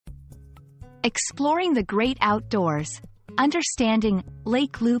Exploring the great outdoors. Understanding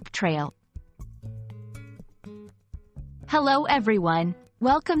Lake Loop Trail. Hello everyone,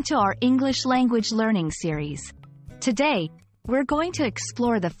 welcome to our English language learning series. Today, we're going to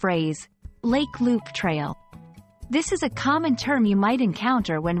explore the phrase, Lake Loop Trail. This is a common term you might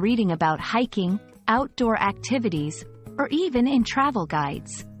encounter when reading about hiking, outdoor activities, or even in travel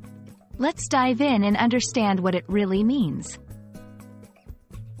guides. Let's dive in and understand what it really means.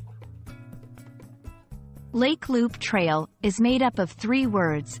 Lake Loop Trail is made up of three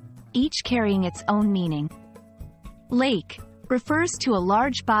words, each carrying its own meaning. Lake refers to a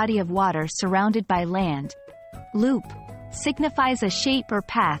large body of water surrounded by land. Loop signifies a shape or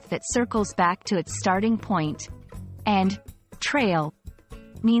path that circles back to its starting point. And trail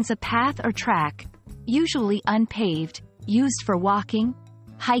means a path or track, usually unpaved, used for walking,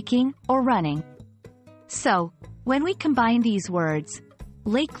 hiking, or running. So, when we combine these words,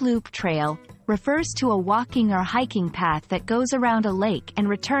 Lake Loop Trail refers to a walking or hiking path that goes around a lake and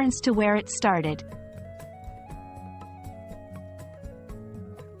returns to where it started.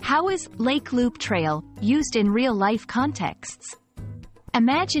 How is Lake Loop Trail used in real-life contexts?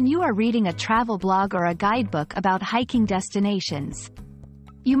 Imagine you are reading a travel blog or a guidebook about hiking destinations.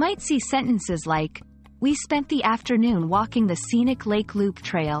 You might see sentences like, "We spent the afternoon walking the scenic Lake Loop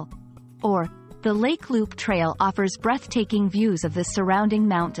Trail," or, "The Lake Loop Trail offers breathtaking views of the surrounding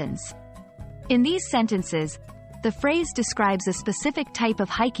mountains." In these sentences, the phrase describes a specific type of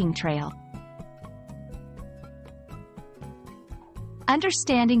hiking trail.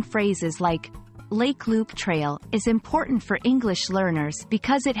 Understanding phrases like Lake Loop Trail is important for English learners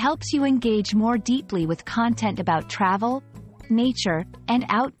because it helps you engage more deeply with content about travel, nature, and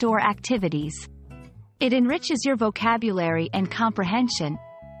outdoor activities. It enriches your vocabulary and comprehension,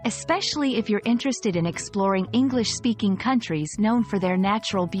 especially if you're interested in exploring English-speaking countries known for their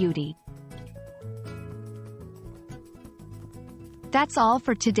natural beauty. That's all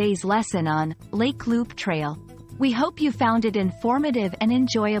for today's lesson on Lake Loop Trail. We hope you found it informative and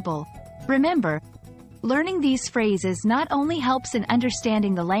enjoyable. Remember, learning these phrases not only helps in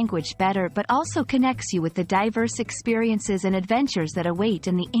understanding the language better but also connects you with the diverse experiences and adventures that await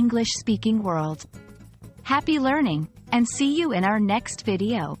in the English-speaking world. Happy learning, and see you in our next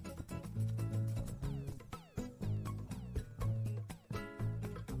video.